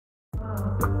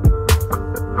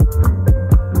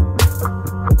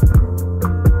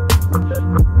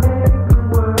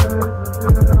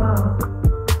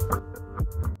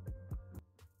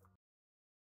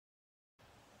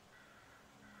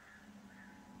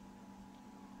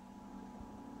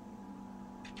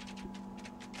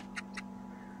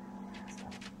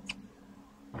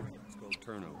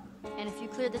And if you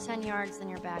clear the 10 yards, then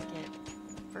you're back at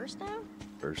first down?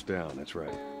 First down, that's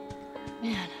right.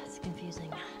 Man, it's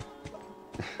confusing.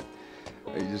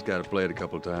 You just gotta play it a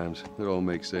couple times. It all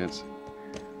makes sense.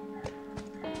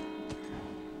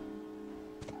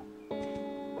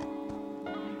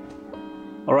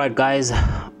 Alright guys,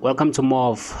 welcome to more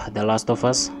of The Last of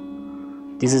Us.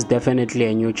 This is definitely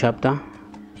a new chapter.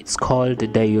 It's called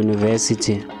The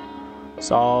University.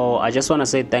 So I just want to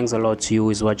say thanks a lot to you who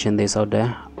is watching this out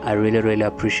there. I really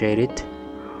appreciate it.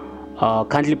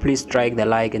 Kindly please strike the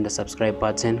like and the subscribe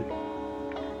button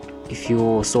if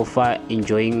you so far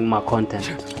enjoying my content.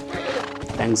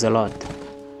 Thanks a lot.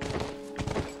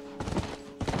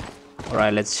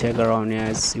 Alright, let's check around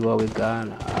here, see what we got.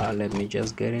 Let me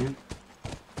just get in.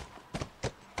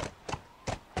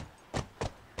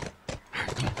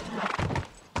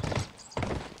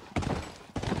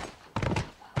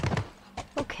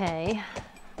 Okay,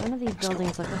 none of these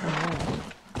buildings look like a room.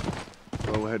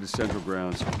 Well, we'll head to Central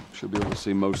Grounds. Should be able to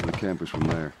see most of the campus from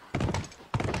there.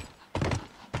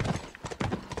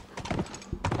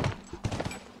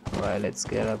 Alright, let's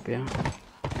get up here.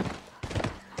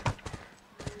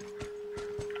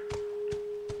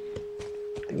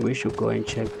 I think we should go and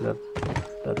check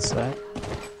that side.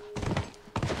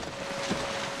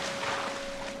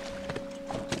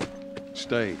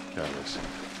 Stay, Callus.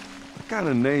 What kind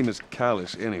of name is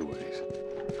Callus, anyways?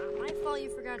 My fault you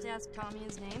forgot to ask Tommy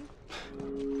his name.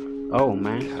 Oh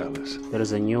man, Callus. there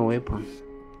is a new weapon.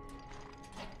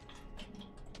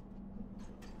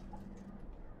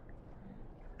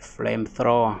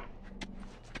 Flamethrower.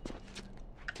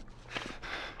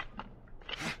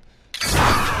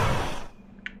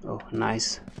 Oh,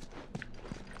 nice.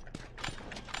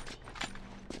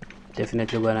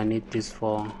 Definitely gonna need this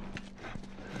for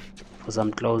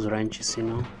some close ranges, you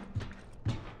know.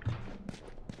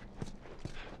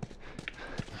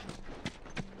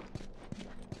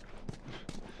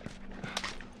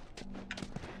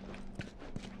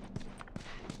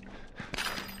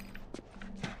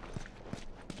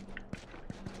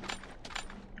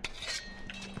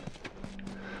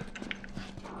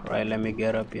 Right, let me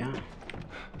get up here.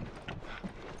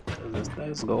 Does this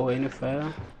place go any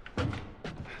further?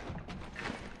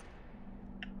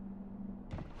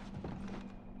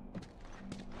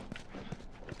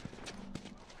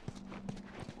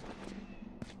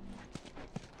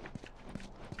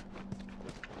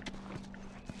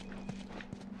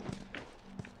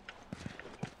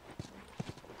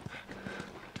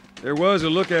 There was a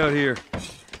lookout here.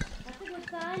 That's a good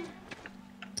sign.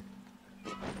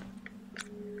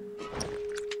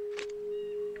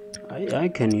 I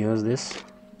can use this.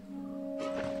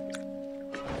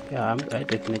 Yeah, I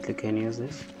definitely can use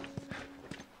this.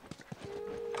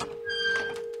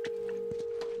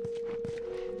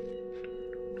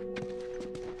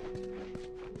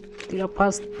 Did I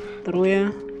pass through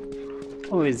here?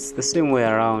 Oh, it's the same way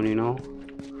around, you know.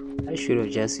 I should have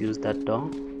just used that door.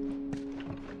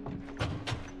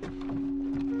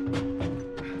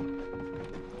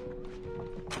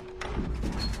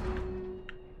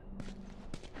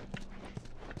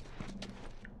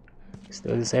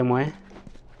 Still the same way?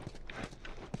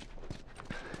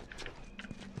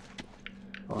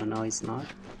 Oh no, it's not.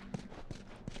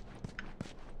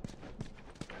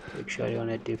 Make sure you're on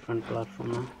a different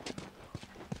platform now.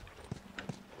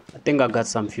 I think I got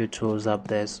some few tools up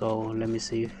there, so let me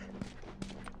see if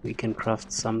we can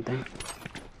craft something.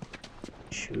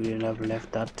 Should have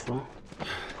left that too.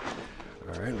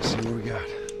 Alright, let's see what we got.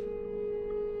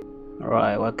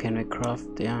 Alright, what can we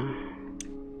craft? Yeah.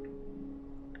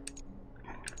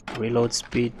 Reload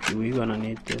speed, we're gonna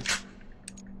need this.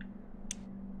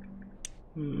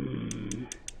 Can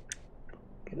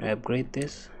I upgrade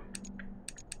this?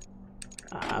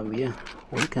 Yeah,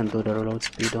 we can do the reload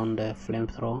speed on the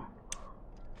flamethrower.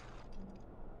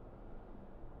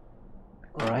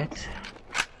 Alright.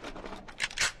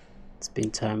 It's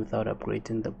been time without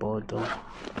upgrading the board though.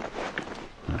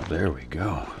 There we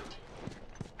go.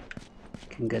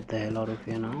 Can get the hell out of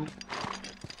here now.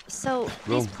 So,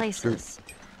 these places,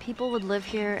 people would live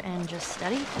here and just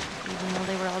study, even though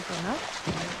they were all grown up?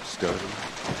 Study,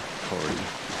 party,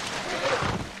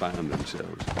 find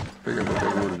themselves, figure what they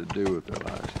wanted to do with their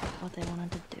lives. What they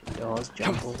wanted to do. Doors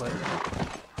jump over it.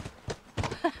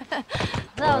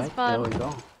 That was fun. There we go.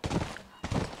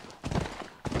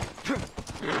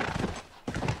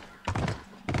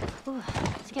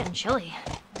 It's getting chilly.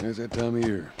 There's that time of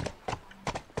year.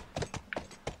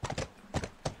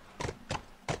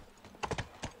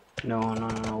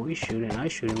 No, we shouldn't. I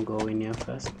shouldn't go in here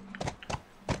first.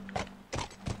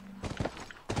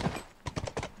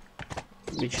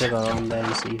 Let me check around there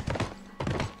and see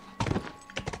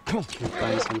if we can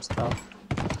find some stuff.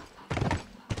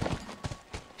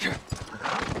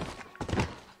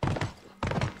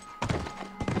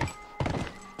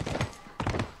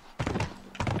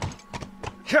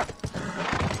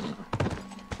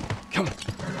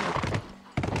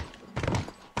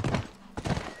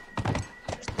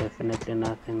 Definitely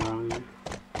nothing wrong.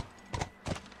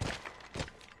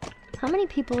 How many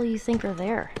people you think are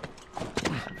there?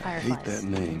 I hate that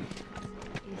name.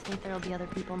 Do you think there'll be other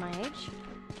people my age?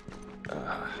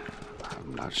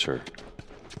 I'm not sure.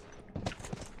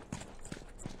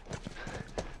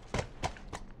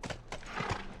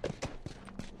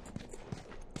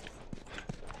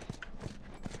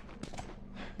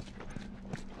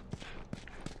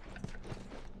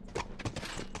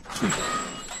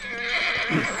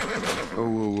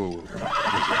 Whoa.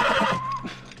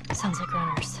 Sounds like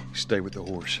runners. Stay with the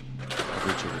horse. I'll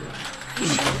reach over there.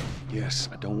 Yes,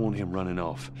 I don't want him running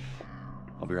off.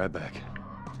 I'll be right back.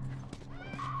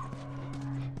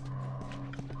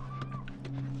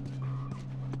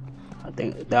 I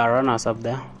think there are runners up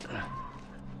there.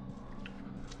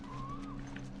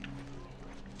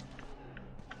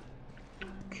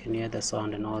 Can you hear the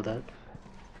sound and all that?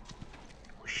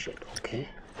 Oh shit, okay.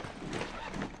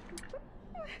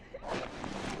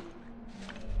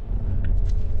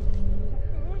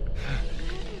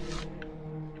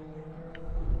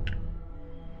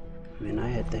 I mean, I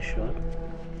hit the shot.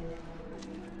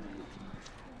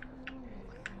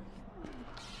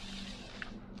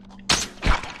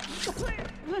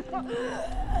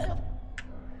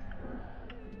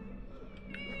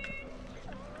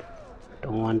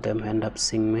 Don't want them end up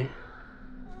seeing me.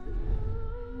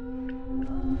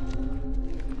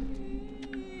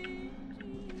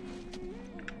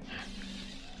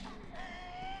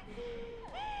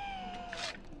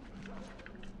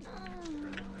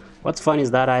 What's funny is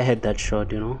that I had that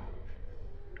shot, you know.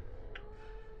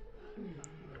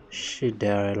 Shit,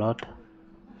 there are a lot.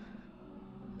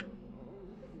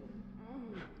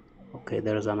 Okay,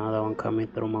 there's another one coming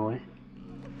through my way.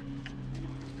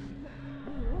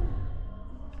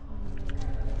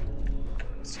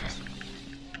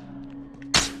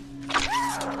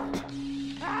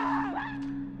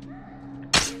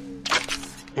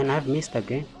 And I've missed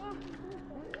again.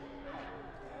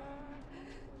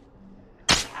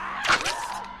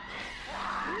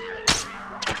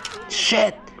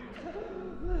 Shit!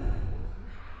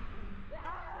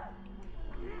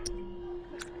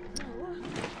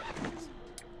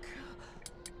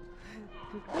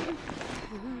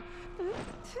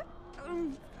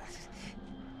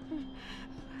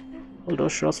 All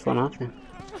those shots for nothing.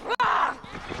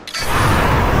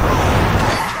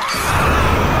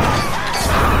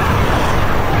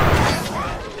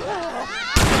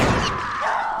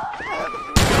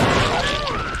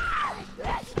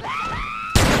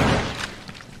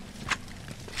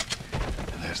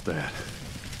 That.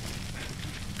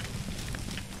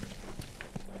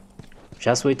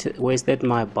 Just wasted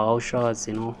my bow shots,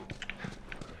 you know.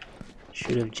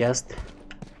 Should have just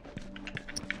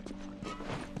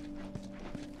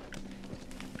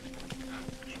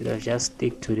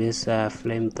stick to this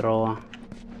flamethrower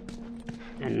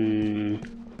and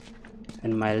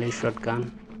my little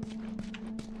shotgun.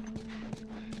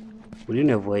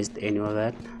 Wouldn't have wasted any of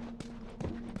that.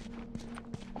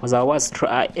 Because I was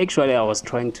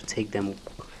trying to take them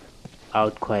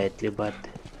out quietly, but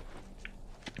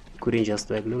couldn't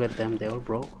just like look at them. They all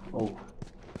broke. Oh,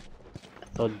 I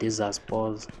thought these are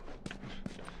spores.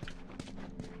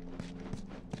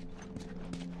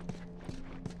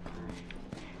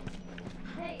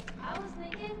 Hey, I was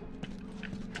thinking.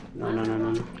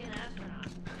 No.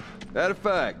 That a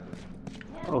fact.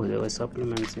 Oh, there were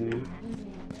supplements in here.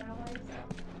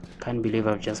 Can't believe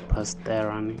I've just passed there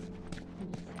running.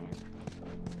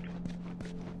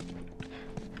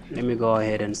 Let me go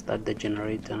ahead and start the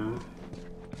generator now.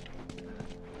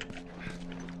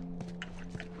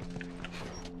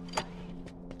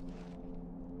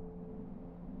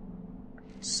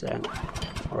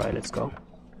 Alright, let's go.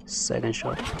 Second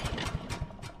shot.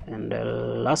 And the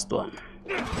last one.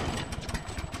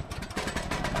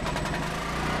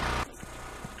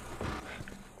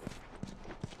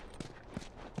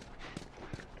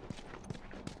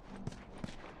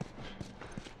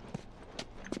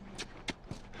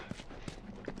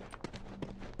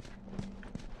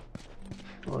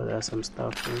 Oh, there's some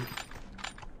stuff here.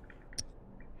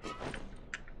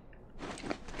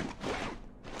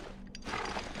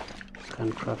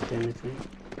 can't craft anything.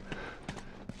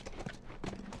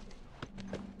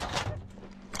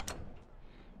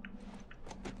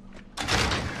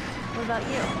 What about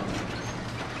you?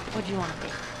 What'd you want to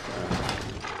be?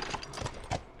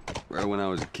 Right when I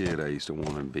was a kid, I used to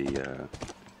want to be a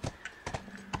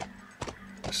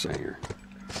singer.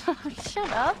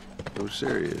 Shut up. So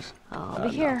serious. I'll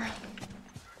be here.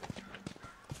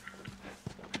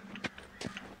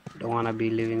 Don't want to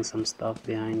be leaving some stuff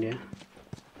behind here.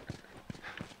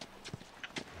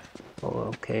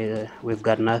 Oh, okay, we've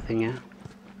got nothing here.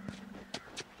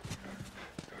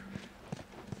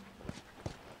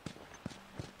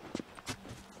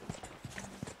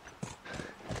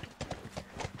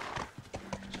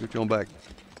 Scoot on back.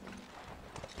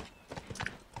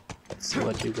 Let's see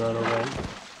what you got over there.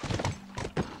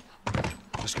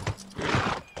 Let's go.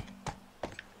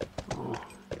 Oh,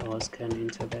 that was kind of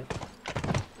into that.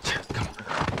 Come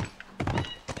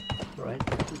on. Right,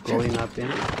 going up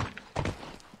in.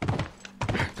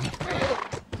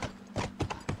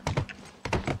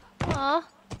 Aw,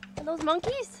 are those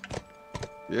monkeys?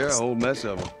 Yeah, a whole mess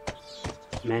of them.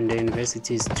 Man, the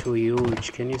university is too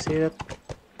huge. Can you see that?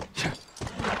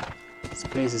 This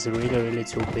place is really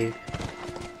too big.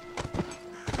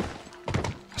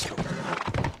 Let's go.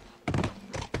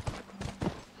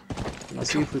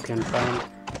 Let's see if we can find.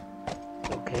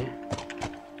 Okay,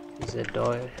 is a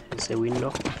door? Is a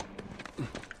window?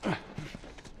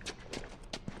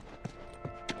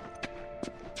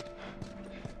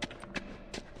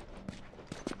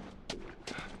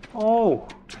 Oh,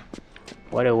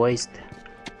 what a waste.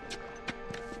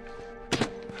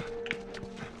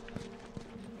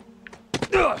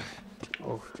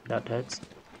 Oh, that hurts.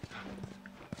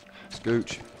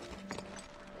 Scooch.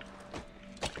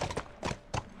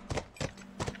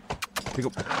 Pick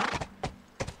up.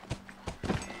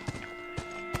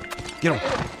 Get him.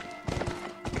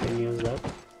 Can you use that?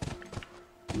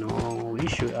 No,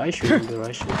 I shouldn't be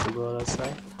rushing to go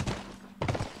outside.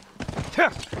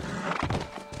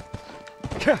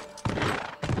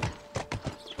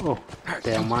 Oh,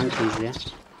 there are monkeys, yeah?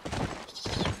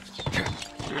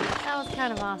 That was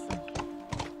kind of awesome.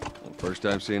 First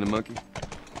time seeing a monkey?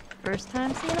 First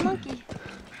time seeing a monkey.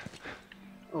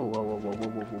 Oh,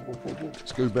 whoa.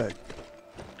 Scoot back.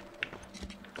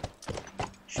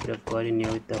 Should have got in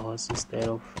here with the horse instead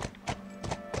of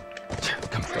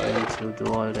trying to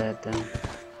do all that then.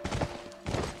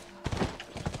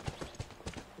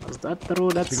 Was that through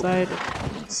that side?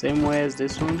 Same way as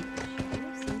this one?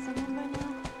 I've seen someone by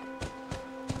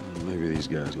now. Maybe these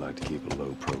guys like to keep a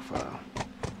low profile.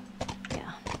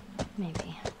 Yeah,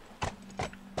 maybe.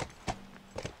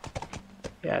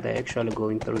 Yeah, they're actually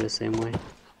going through the same way.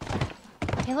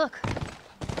 Hey, look.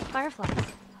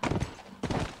 Fireflies.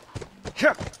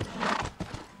 Yeah.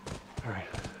 All right,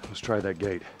 let's try that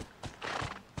gate.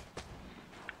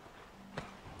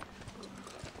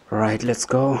 Right, let's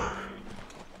go.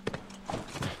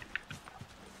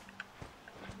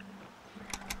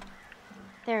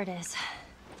 There it is.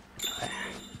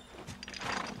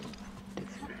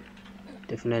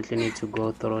 Definitely need to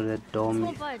go through the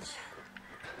Don't budge.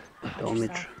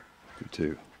 dormitory. You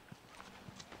too.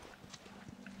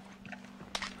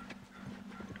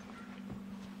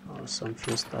 Oh, some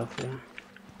few stuff here.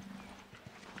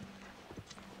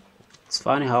 It's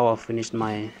funny how I finished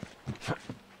my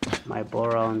bow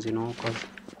rounds, you know, because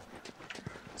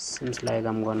seems like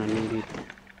I'm gonna need it.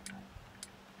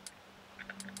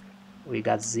 We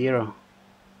got 0.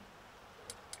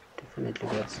 Definitely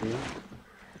got 0.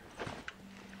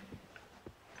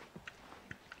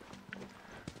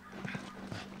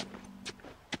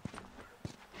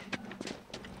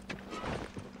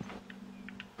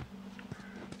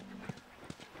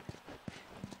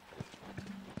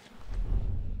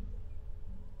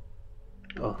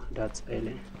 Oh, that's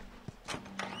Ellie.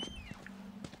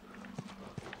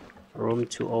 Room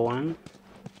 201.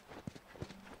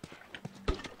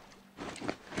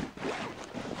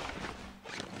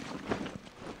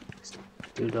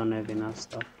 Still don't have enough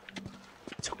stuff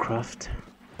to craft.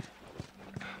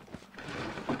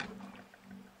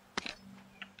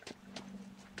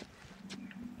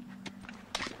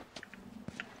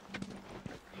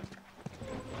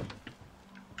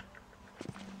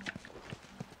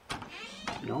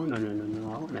 No,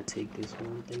 I wanna take this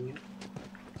one thing.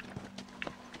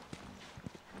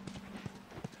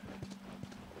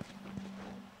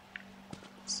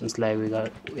 Seems like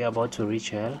we're about to reach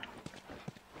hell.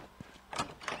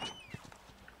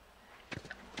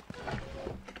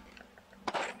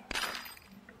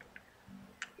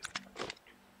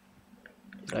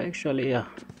 Actually, yeah,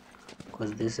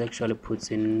 because this actually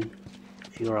puts in a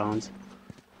few rounds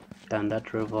than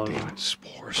that revolver. Damn it,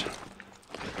 spores.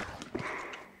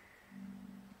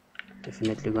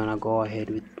 Definitely gonna go ahead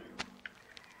with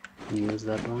and use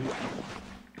that one.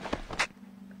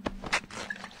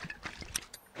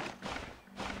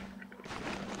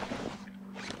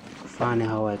 Funny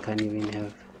how I can't even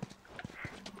have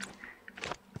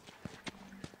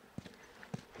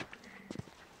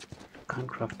can't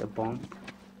craft a bomb.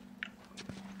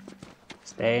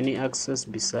 Is there any access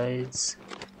besides?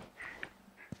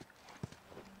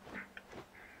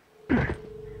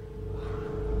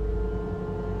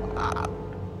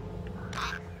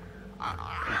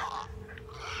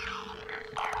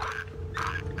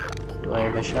 Do I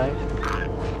have a shive?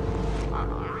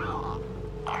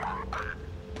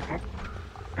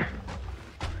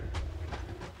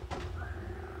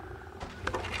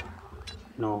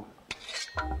 No.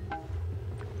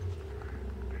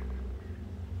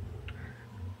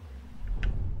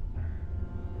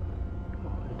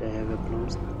 Did I have a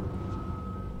bloomstick?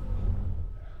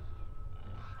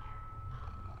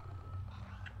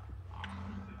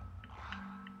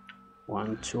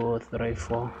 One, two, three,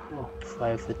 four. Oh,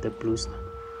 5 with the blue stuff.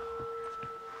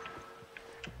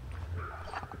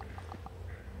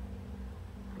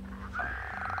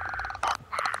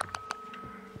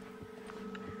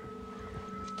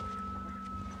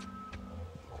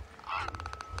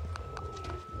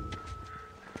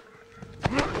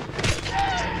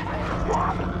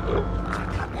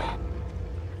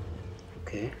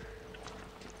 Okay.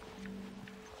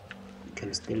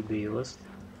 Can still be used.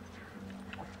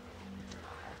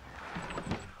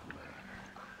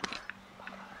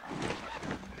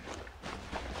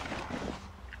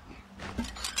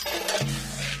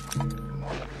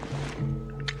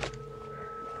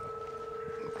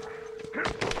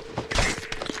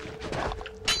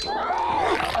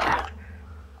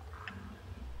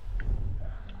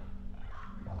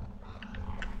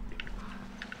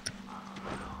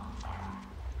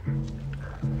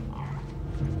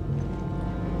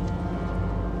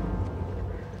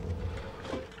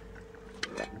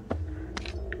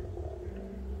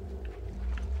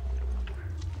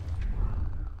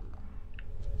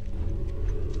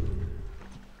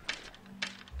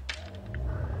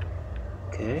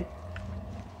 Okay,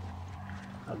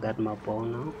 I got my bow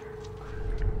now.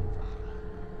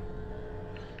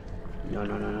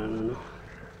 No.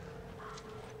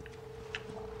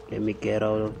 Let me get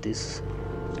out of this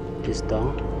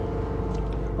down.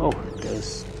 Oh,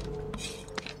 there's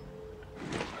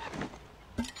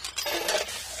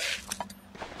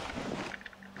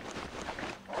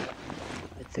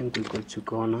I think we're good to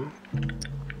go now.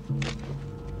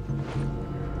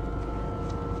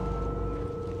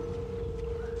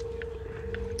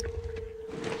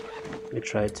 Let me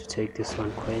try to take this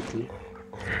one quietly.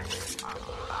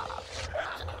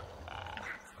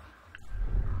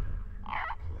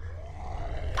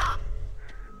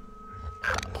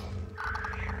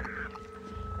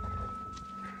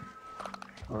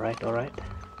 Alright,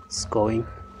 it's going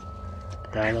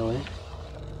the other way.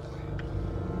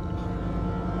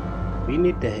 We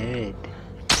need the head.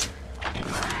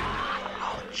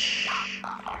 Ouch.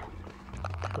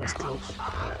 That was close.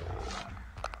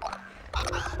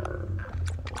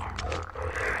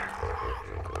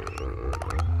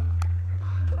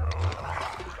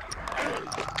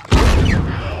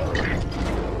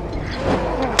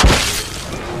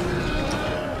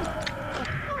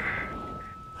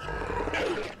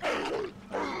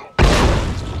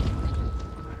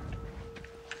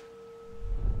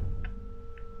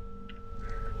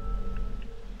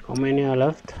 How many are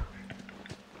left?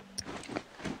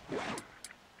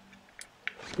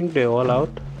 I think they're all out.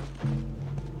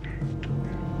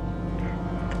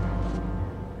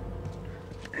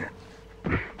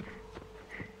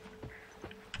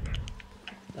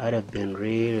 That'd have been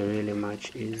really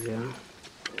much easier.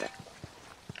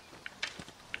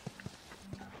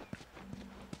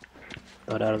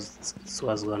 Thought that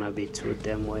was gonna be too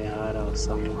damn way harder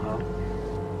somehow.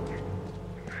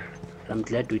 I'm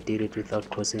glad we did it without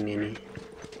causing any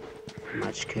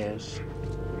much chaos.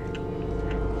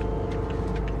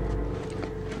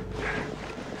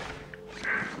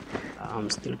 I'm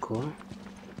still cool.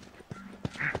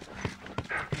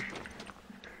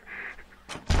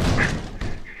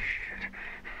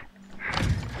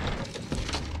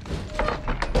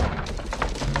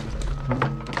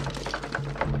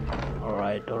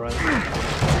 Alright.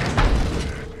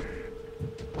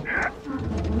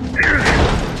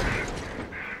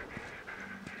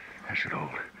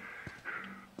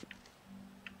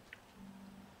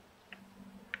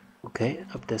 Okay,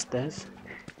 up the stairs.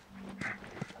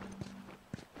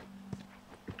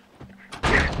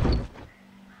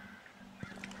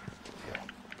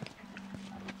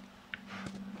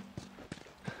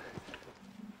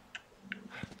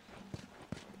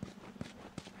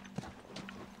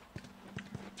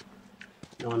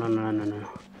 No.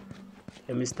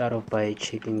 Let me start off by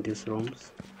checking these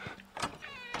rooms.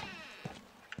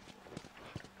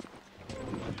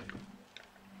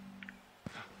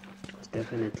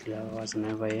 Definitely I was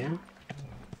never here.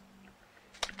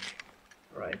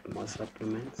 Right, more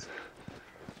supplements.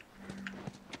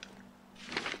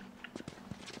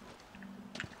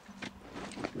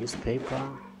 Newspaper.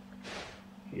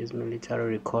 Here's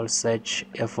military recall search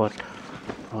effort.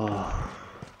 Oh.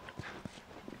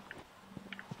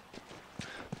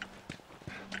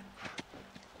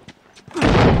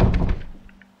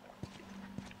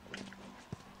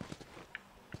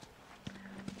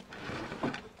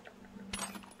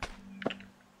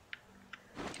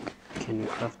 Can you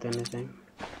craft anything?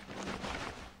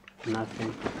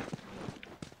 Nothing.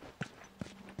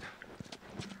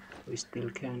 We still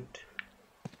can't.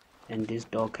 And this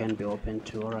door can be opened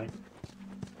too. Alright,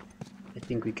 I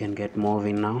think we can get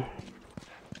moving now.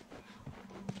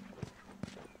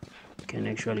 We can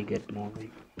actually get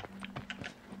moving.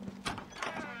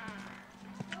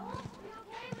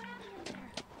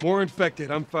 More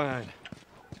infected, I'm fine.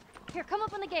 Here, come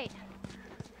up on the gate.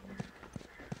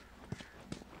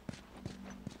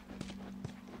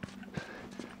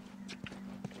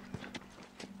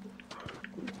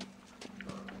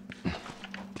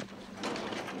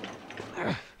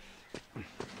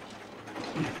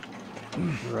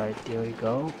 Right, here we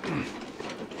go.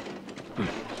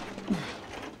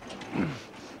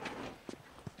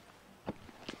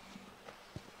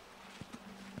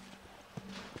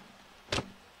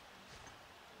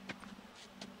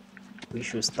 We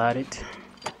should start it.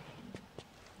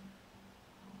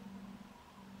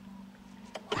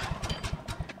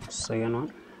 Second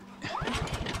one.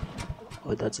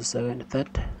 Oh, that's a second, third.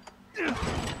 Alright,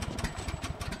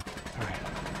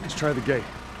 let's try the gate.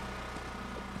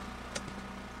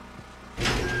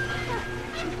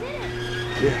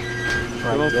 Yeah.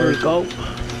 Right, there we go.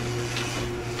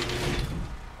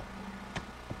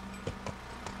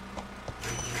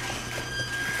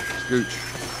 Scooch.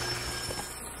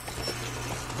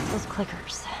 Those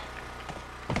clickers.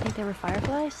 Think they were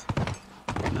fireflies?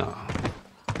 No.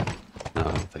 No, I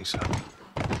don't think so.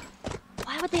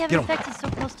 Why would they have infected so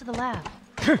close to the lab?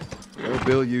 Well,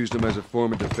 Bill used them as a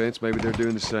form of defense. Maybe they're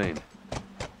doing the same.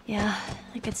 Yeah,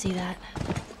 I could see that.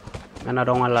 And I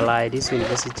don't wanna lie, this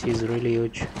university is really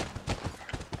huge. It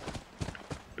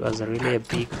was really a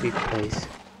big place.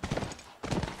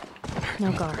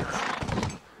 No guards.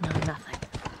 No nothing.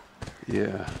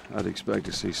 Yeah, I'd expect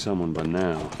to see someone by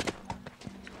now.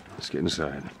 Let's get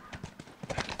inside.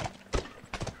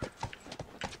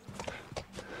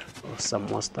 Oh, some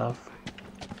more stuff.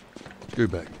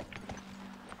 Scoot back.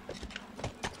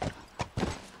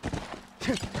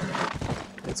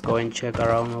 Let's go and check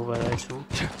around over there too.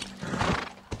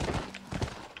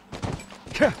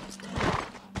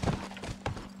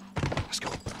 Let's go.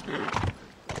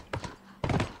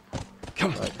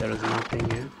 Come on. Right, there is nothing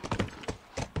here.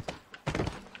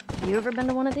 Have you ever been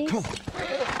to one of these?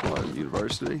 What,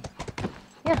 university?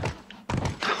 Yeah.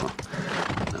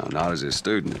 No, not as a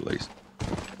student, at least.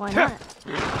 Why not?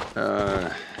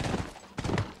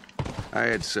 I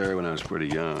had Sarah when I was pretty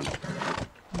young.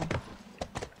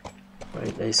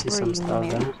 Right, I see Were some you stuff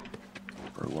married? there.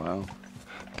 For a while.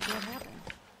 What happened?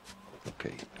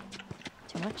 Okay,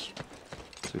 Too much?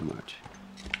 too much.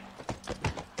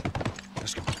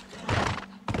 Let's go.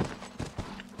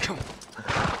 Come on.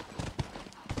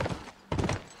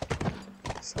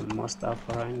 Some more stuff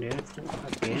around here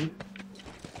again.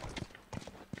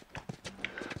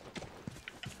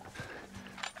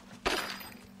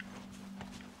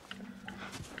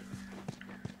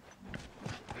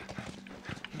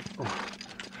 Oh,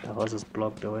 the house is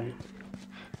blocked away.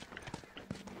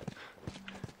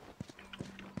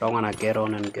 Don't wanna get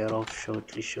on and get off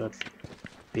shortly.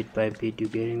 Bit by bit, you're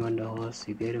getting on the horse,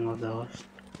 you're getting off the horse.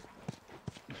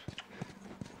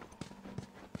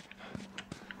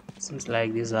 Seems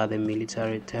like these are the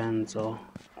military tents or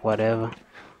whatever.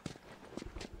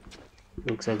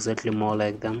 Looks exactly more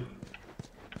like them.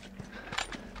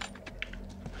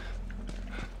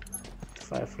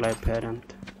 Firefly pattern.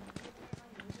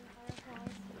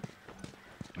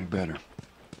 We better.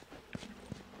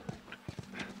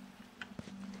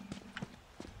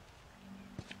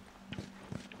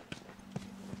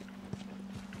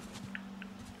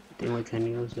 Thing we can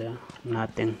use there?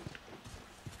 Nothing.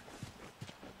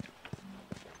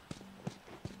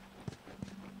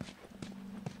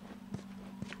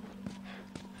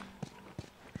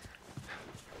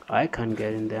 I can't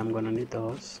get in there, I'm gonna need the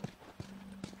horse.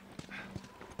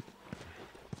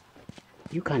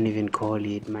 You can't even call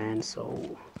it, man,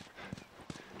 so...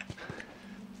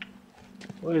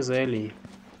 Where is Ellie?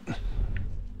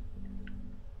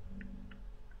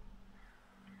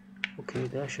 Okay,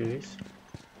 there she is.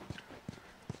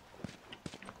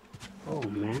 Oh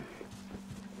man.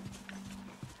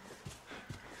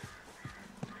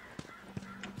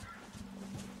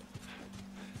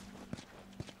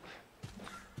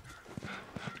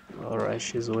 Alright,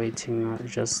 she's waiting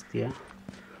just here,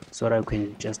 so that I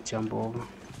can just jump over.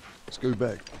 Scoot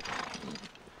back.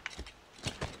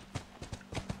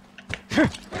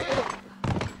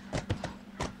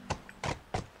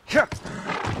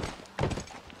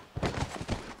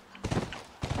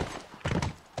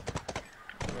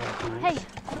 Hey,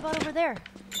 what about over there?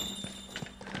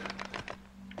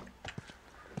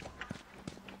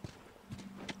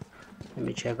 Let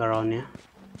me check around here.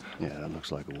 Yeah, that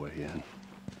looks like a way in.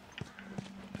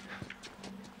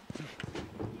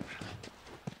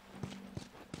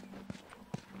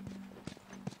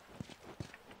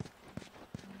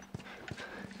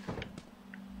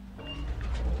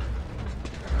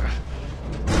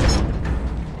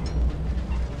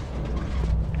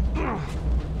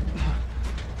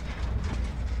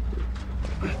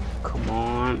 Come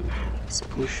on, let's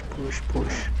push.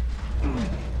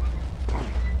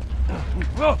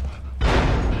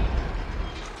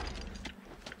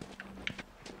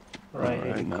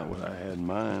 Right, not what I had in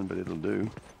mind, but it'll do.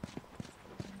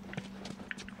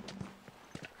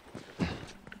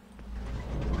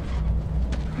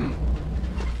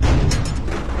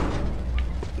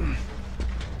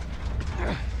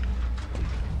 I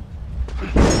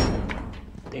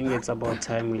think it's about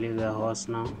time we leave the house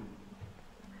now,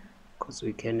 because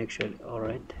we can actually.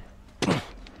 Alright,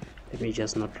 let me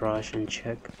just not rush and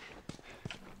check.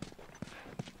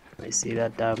 I see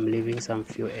that I'm leaving some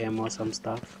few ammo, some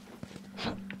stuff.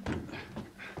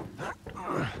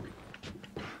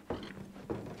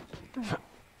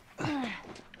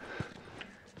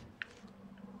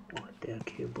 What their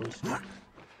cables?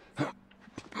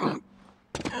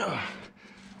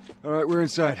 All right, we're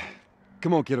inside.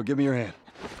 Come on, kiddo, give me your hand.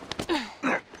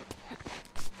 There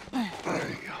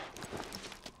you go.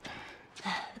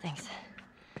 Thanks.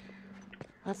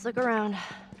 Let's look around.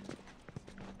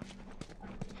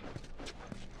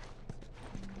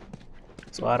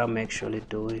 So what I'm actually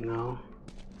doing now,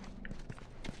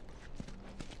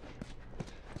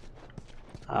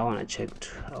 I wanna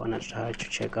try to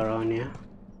check around here.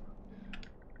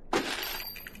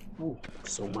 Oh,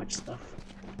 so much stuff.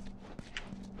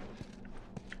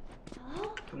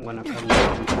 I'm gonna come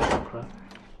down and crap.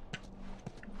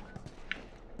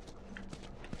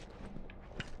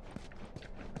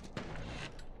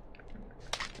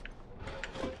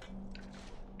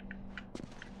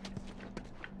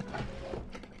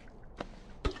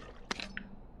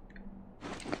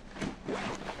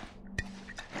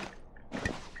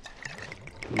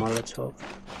 Molotov.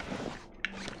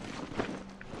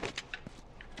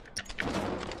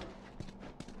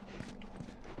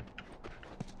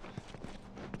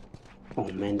 Oh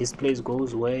man, this place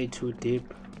goes way too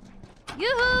deep.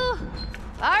 Yoo-hoo!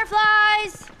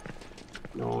 Fireflies!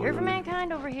 No, Here no, for no.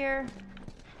 mankind over here.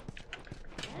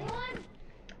 Anyone?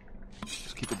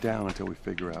 Just keep it down until we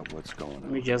figure out what's going Let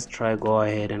on. me just try go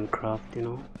ahead and craft, you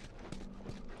know.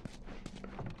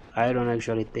 I don't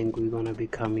actually think we're gonna be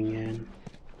coming in.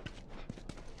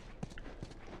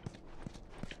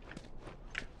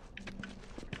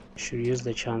 Should use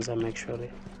the chance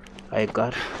I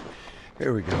got.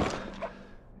 Here we go.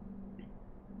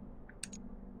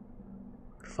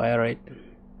 Fire rate,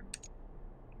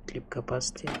 clip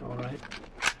capacity. All right,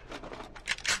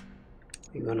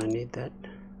 we're gonna need that.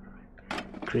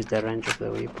 Increase the range of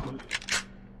the weapon.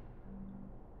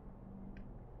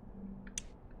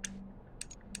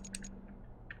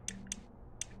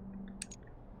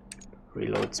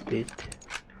 Reload speed.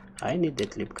 I need the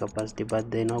clip capacity,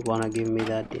 but they're not gonna give me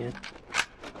that yet.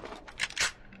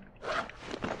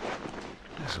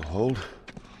 This'll hold.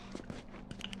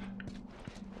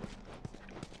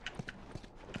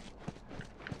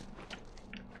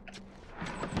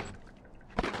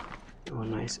 Oh,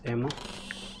 nice ammo.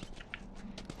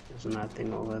 There's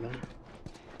nothing over there.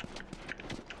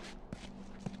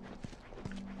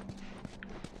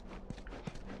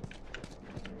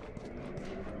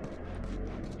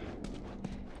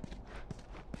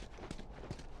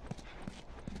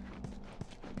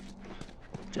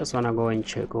 Just wanna go and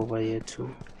check over here too.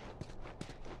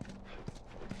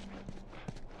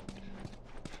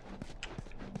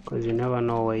 Because you never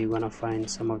know where you're gonna find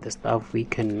some of the stuff we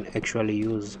can actually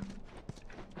use.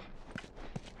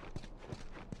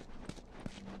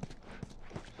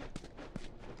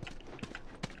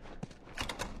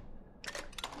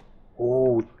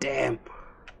 Oh damn,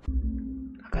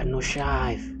 I got no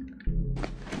shive.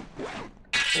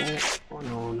 Oh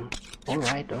no.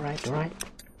 Alright.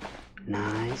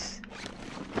 Nice.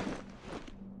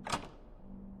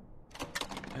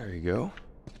 There you go.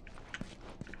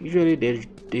 Usually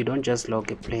they don't just lock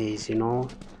a place, you know.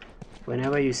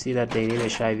 Whenever you see that they need a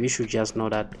shive, you should just know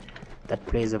that that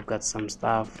place have got some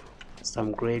stuff,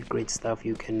 some great stuff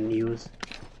you can use.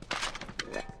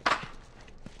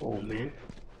 Oh man,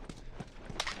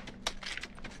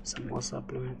 some more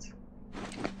supplements.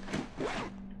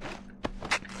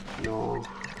 No,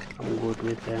 I'm good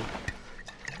with the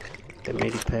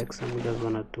medipacks. I'm just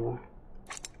gonna do.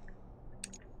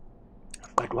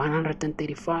 I've got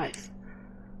 135.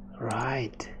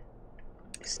 Right.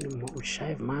 This new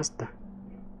shive master.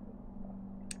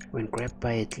 When grabbed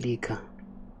by a clicker.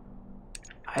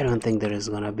 I don't think there is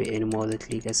gonna be any more of the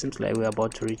clicker. Seems like we're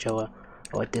about to reach our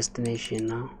destination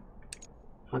now.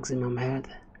 Maximum health.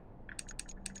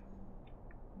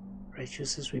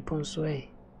 Reduces weapon sway.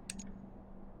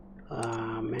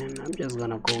 Man, I'm just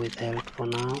gonna go with health for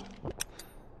now.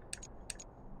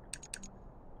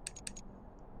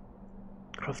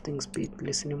 Crafting speed,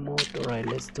 listening mode. Alright,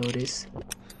 let's do this.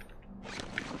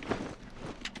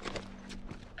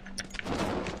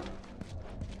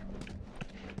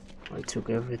 I took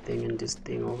everything in this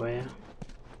thing over here.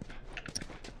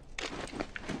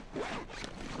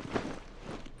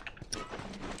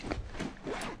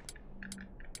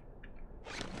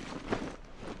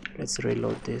 Let's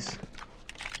reload this.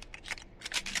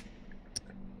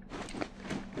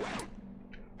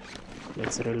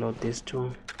 Let's reload this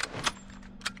too.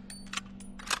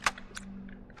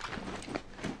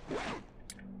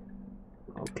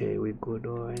 Okay, we're good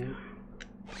over here.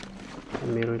 Let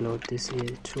me reload this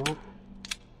here too.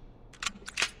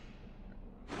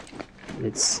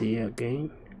 Let's see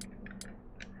again.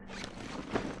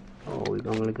 Oh, we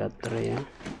only got 3, yeah?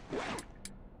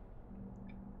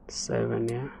 7,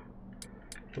 yeah?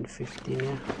 And 15,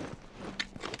 yeah?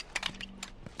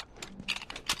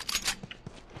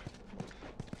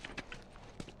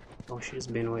 Oh, she's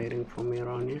been waiting for me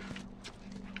around here.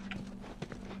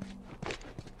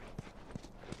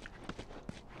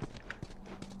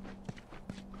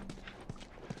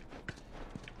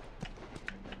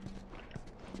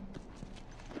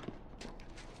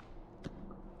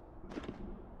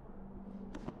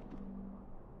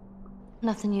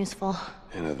 Nothing useful.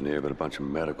 Ain't nothing here but a bunch of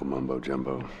medical mumbo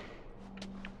jumbo.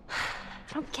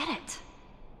 I don't get it.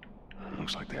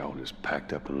 Looks like they all just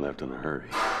packed up and left in a hurry.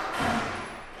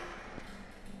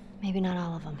 Maybe not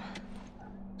all of them.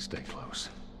 Stay close.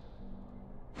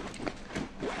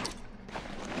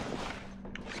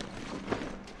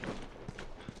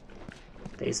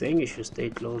 They're saying you should stay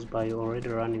close, but you're already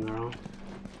running around.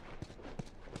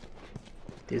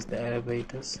 These the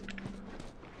elevators,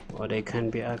 or they can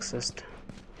be accessed.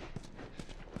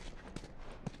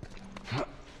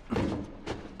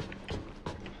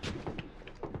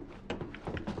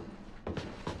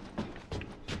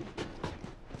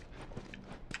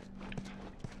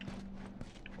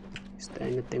 Is there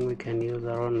anything we can use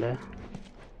around there?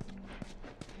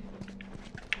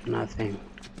 Nothing.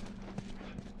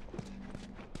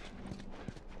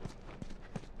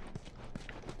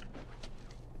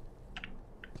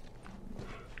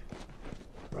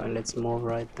 Right, let's move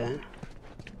right there.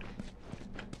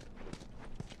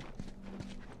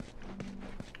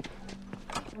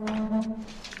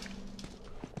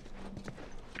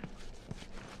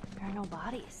 There are no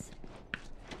bodies.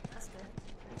 That's good.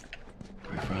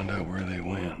 We found out where they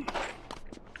went.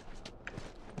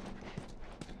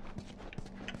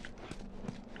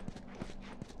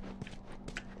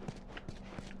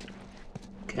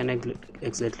 Can't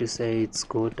exactly say it's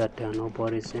good that there are no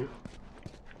bodies here.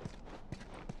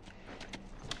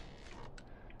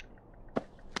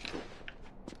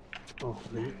 Oh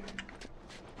man,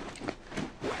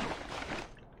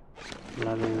 I'm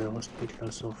loving the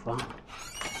hospital so far.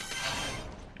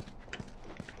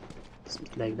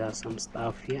 Seems like there's some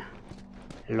stuff here,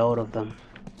 a lot of them.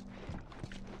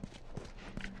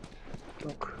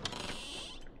 Look,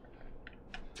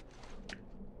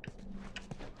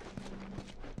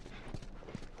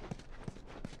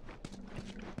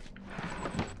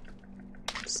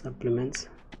 supplements.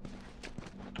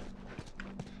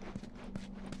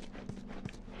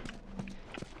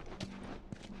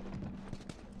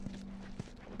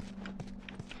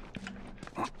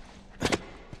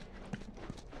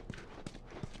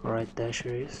 Right there she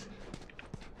is.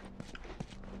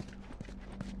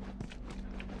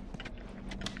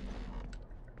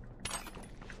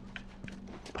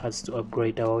 Parts to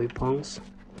upgrade our weapons.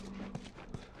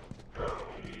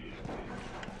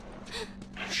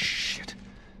 Shit.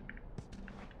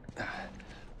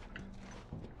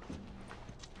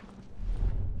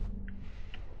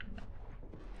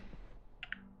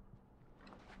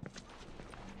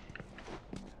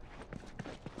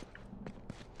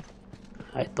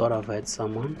 I thought I've had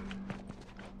someone.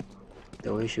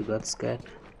 The way she got scared,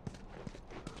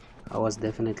 I was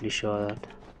definitely sure that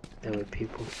there were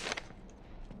people.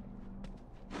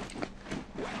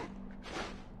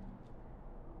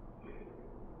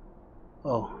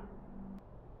 Oh.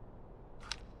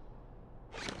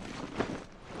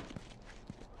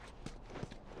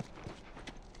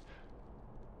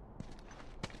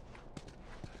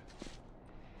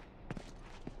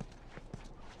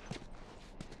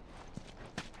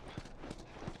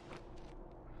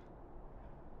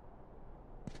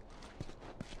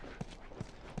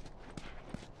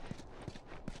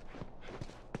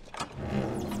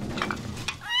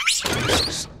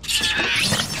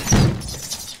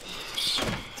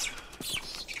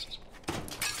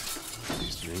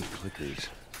 Clickers.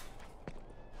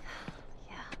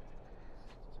 Yeah.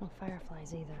 No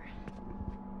fireflies either.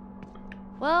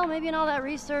 Well, maybe in all that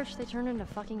research, they turned into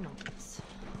fucking monkeys.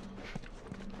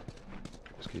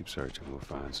 Just keep searching, we'll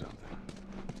find something.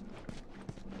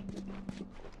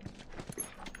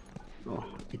 Oh,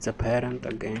 it's a parent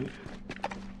again.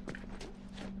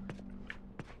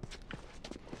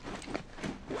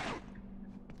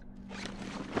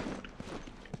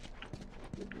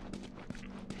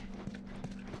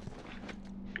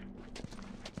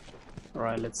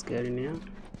 Alright, let's get in here.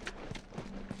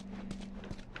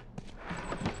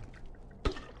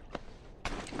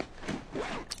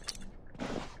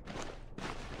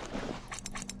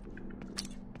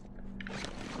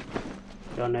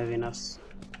 Don't have enough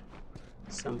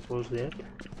samples yet.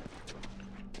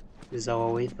 This is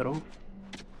our way through.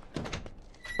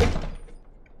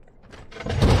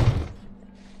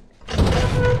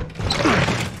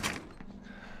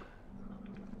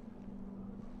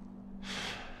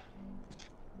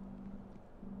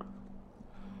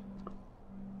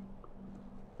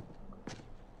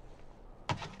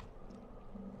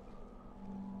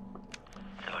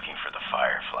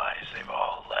 Fireflies, they've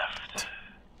all left.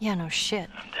 Yeah, no shit.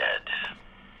 I'm dead.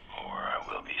 Or I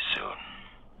will be soon.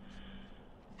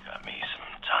 Got me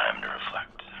some time to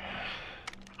reflect.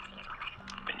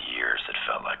 Been years that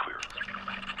felt like we were...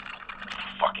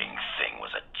 Fucking thing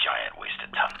was a giant waste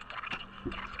of time.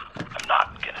 I'm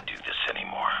not gonna do this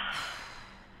anymore.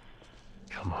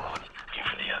 Come on. Looking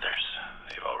for the others.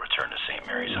 They've all returned to St.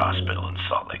 Mary's Hospital in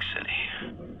Salt Lake City.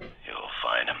 You'll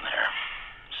find them there.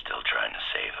 Still trying to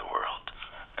save the world.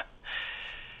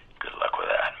 Good luck with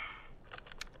that.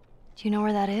 Do you know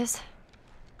where that is?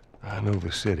 I know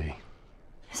the city.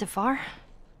 Is it far?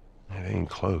 It ain't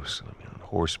close. I mean, on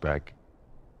horseback.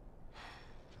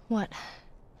 What? The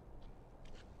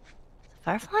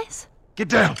fireflies? Get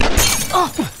down!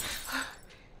 Oh!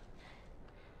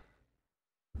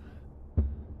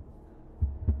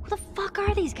 Who the fuck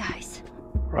are these guys?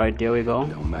 Right, there we go.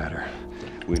 Don't matter.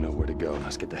 We know where to go.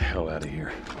 Let's get the hell out of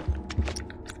here.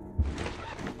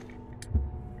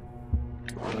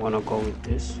 I wanna go with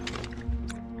this.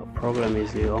 The problem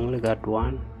is you only got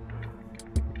one.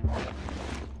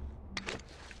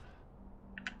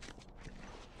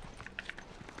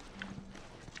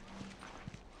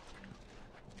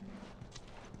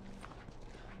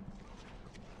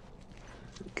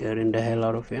 Getting the hell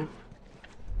out of here.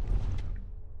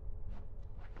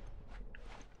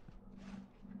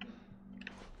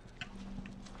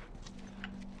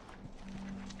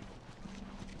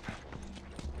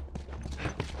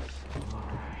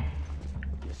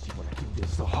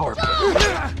 It's the hard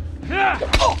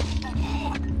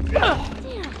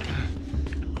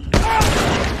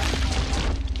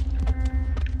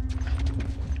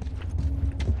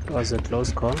It was a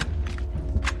close call.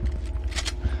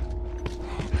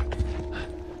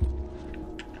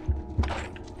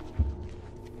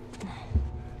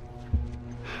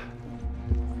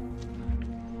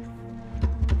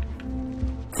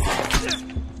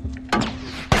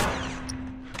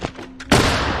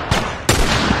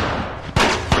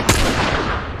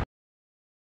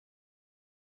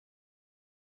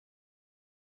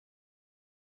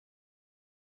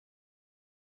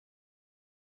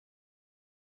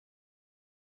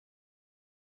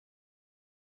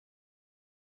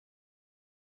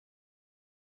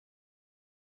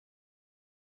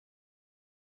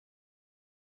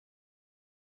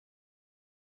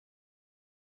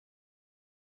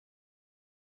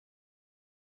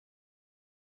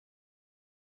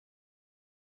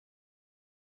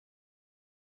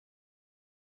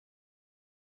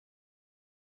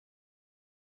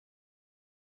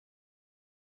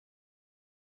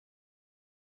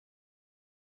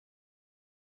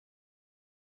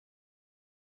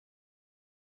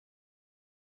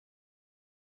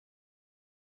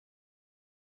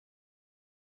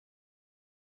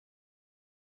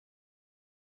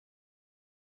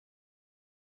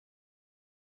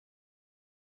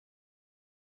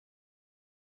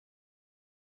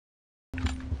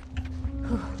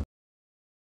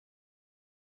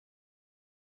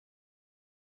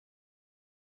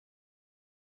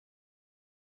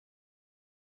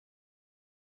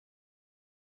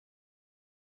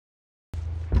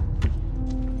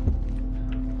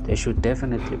 There should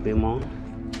definitely be more.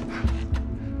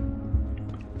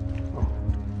 Oh,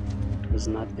 there's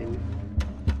nothing.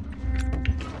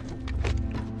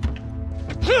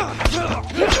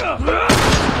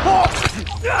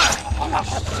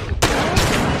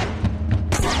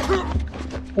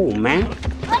 Oh man.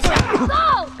 Let's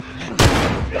go!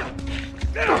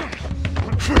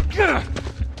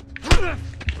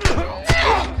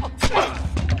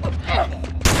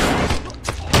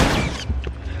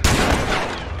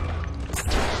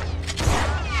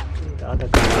 The other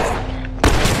guy.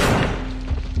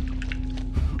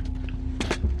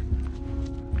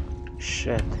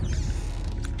 Shit.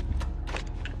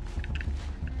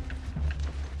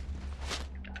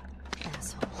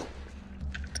 Asshole.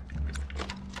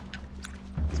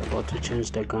 It's about to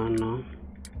change the gun now.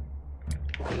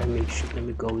 Let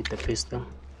me go with the pistol.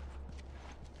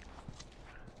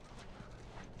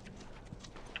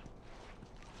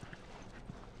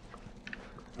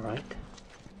 All right.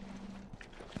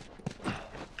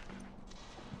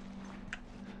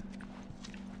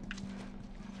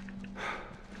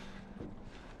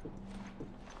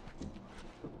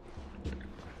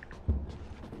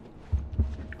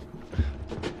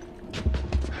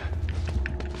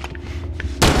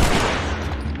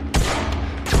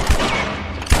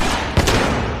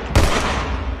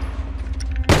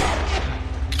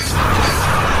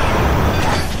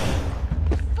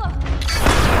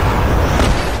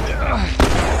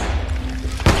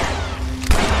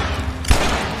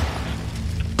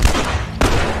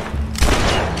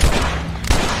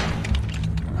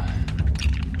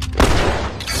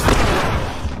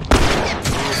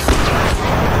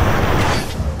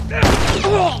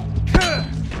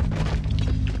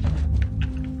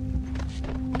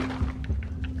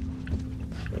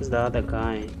 Where's the other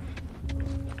guy?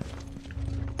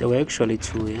 There were actually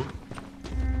two, yeah?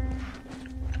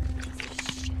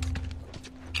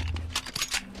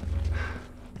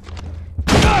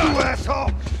 You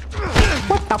asshole!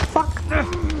 What the fuck?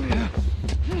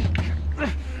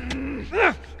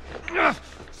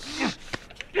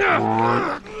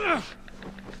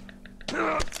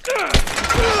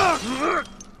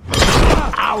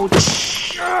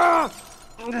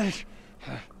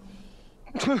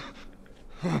 Come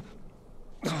on.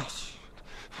 Ouch!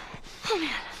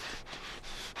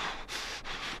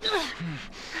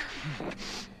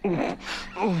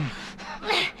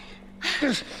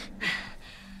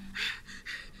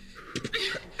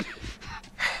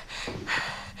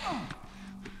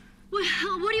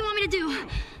 What do you want me to do?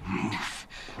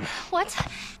 What?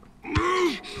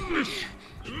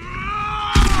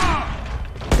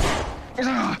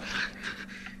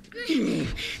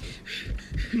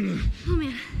 Oh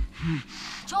man.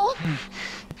 Joel?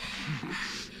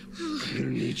 I'm gonna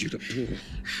need you to pull.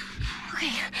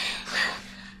 Okay.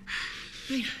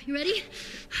 Wait, you ready?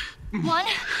 1,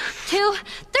 2,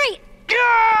 3.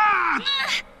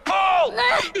 Pull!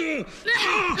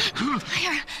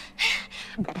 Here.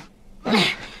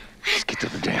 Let's get to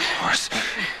the damn horse.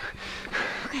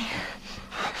 Okay.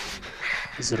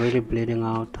 He's really bleeding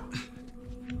out.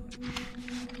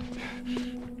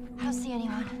 I don't see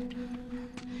anyone.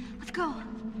 Let's go.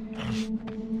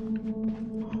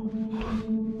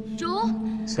 Joel?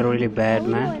 It's really bad,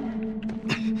 man.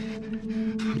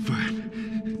 I'm fine.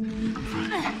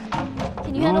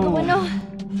 Can you handle the window?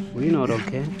 We're not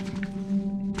okay.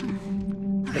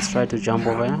 Let's try to jump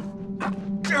over here.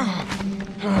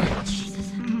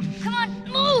 Jesus. Come on,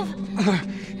 move!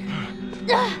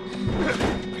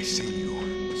 I see you.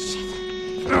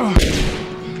 Shit.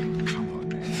 Come on.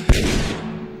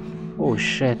 Oh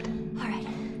shit. Alright.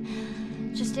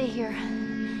 Just stay here.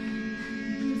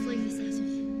 I'm gonna flank this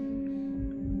asshole.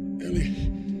 Ellie.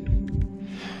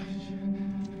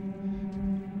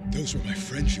 Those were my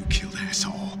friends you killed,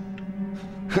 asshole.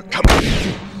 Come on.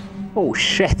 Oh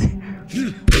shit.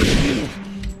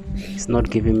 He's not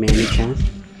giving me any chance.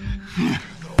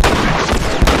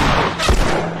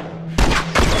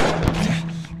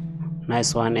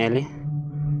 Nice one, Ellie.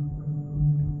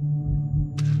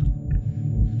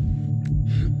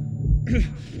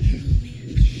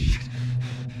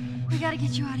 We gotta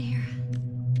get you out of here.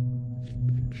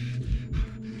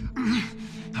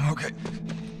 I'm okay.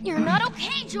 You're not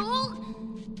okay, Joel!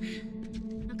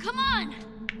 Now come on!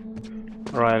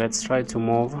 Alright, let's try to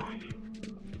move.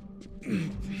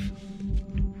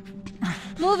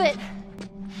 Move it!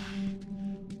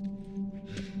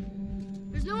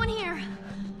 There's no one here.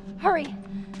 Hurry!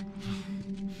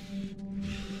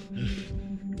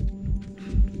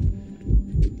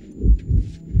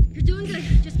 You're doing good.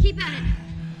 Just keep at it.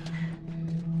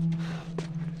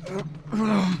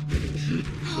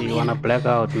 You wanna black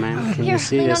out, man? Can Here, you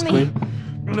see lean the on me. screen?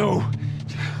 No.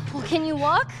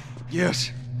 walk?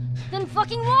 Yes. Then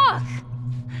fucking walk!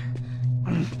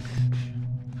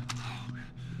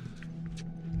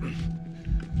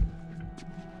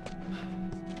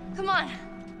 Come on.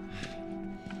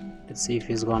 Let's see if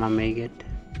he's gonna make it.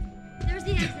 There's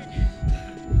the exit.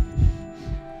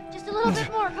 Just a little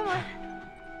bit more, come on.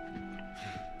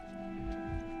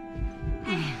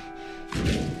 Hey.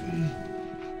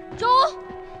 Joel?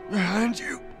 Behind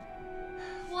you.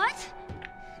 What?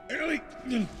 Ellie.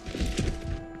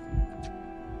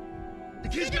 The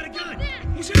kid's got a gun. Back.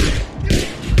 He's in there.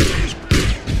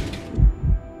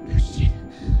 Oh shit.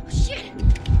 Oh shit.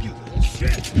 You little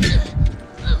shit.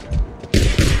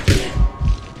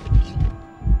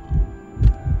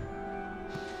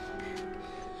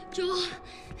 Joel.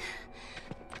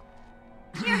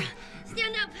 Here,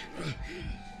 stand up.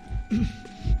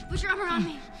 Put your arm around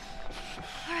me.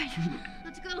 Alright,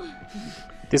 let's go.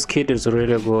 This kid is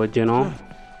really good, you know.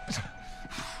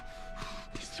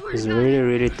 He's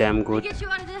really damn good. Get you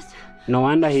out of this. No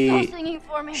wonder Stop singing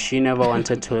for me. she never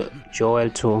wanted Joel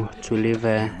to leave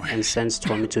her and sends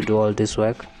Tommy to do all this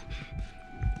work.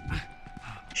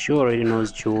 She already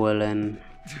knows Joel and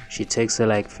she takes her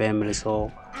like family,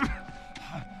 so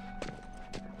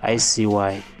I see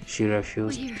why she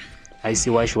refused. I see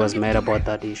why she was mad about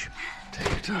that issue. Take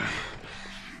your time.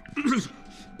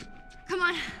 Come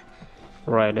on.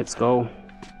 Right, let's go.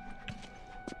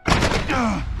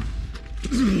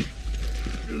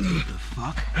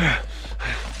 Fuck.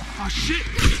 Oh shit.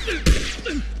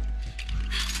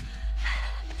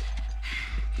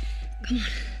 Come on.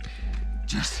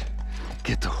 Just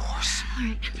get the horse.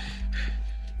 Alright.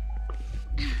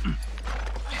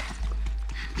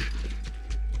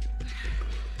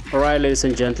 Alright, ladies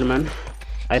and gentlemen,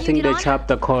 I think get the on?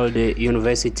 chapter called the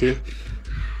University,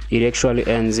 it actually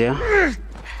ends here.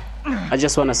 I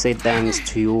just want to say thanks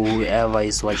to you, whoever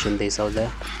is watching this out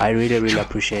there. I really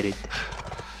appreciate it.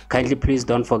 Kindly please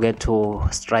don't forget to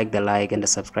strike the like and the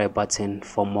subscribe button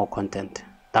for more content.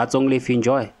 That's only if you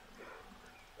enjoy.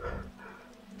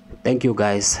 Thank you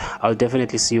guys. I'll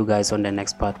definitely see you guys on the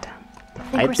next part.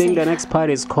 I think the next part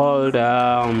is called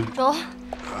Joel?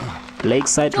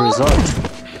 Lakeside Joel? Resort.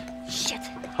 Shit.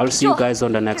 I'll see you guys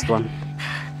on the next one.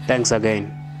 Thanks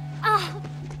again. Oh,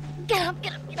 get up,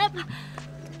 get up, get up.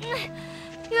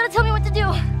 You gotta tell me what to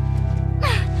do.